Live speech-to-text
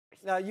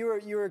Now, you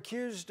were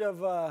accused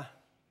of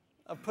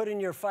putting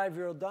your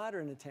 5-year-old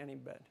daughter in a tanning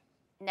bed.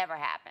 Never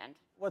happened.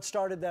 What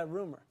started that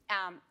rumor?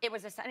 It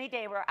was a sunny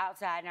day. We were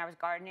outside, and I was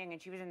gardening,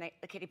 and she was in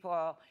the kiddie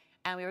pool,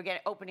 and we were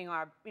opening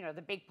our,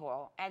 the big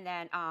pool, and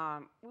then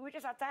we were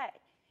just outside.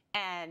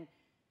 And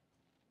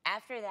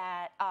after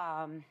that,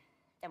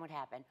 then what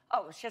happened?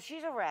 Oh, so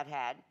she's a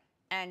redhead,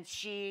 and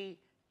she,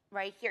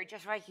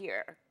 just right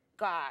here,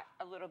 got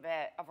a little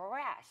bit of a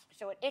rash.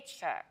 So it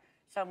itched her.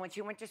 So when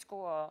she went to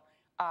school,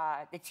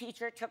 the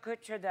teacher took her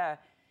to the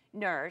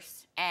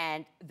nurse,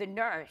 and the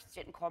nurse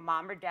didn't call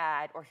mom or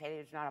dad or say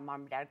there's not a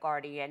mom or dad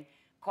guardian,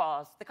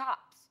 calls the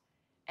cops.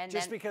 And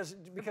just then,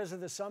 because of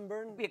the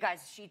sunburn?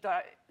 Because she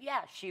thought,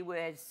 yeah, she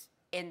was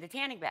in the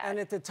tanning bed. And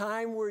at the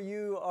time, were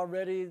you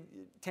already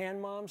tan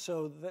mom?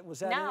 So was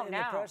that in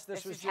the press?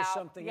 This was just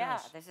something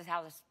else? Yeah, this is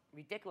how this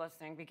ridiculous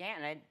thing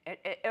began.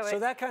 So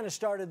that kind of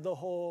started the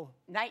whole...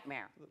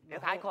 Nightmare.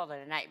 I called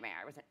it a nightmare.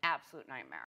 It was an absolute nightmare.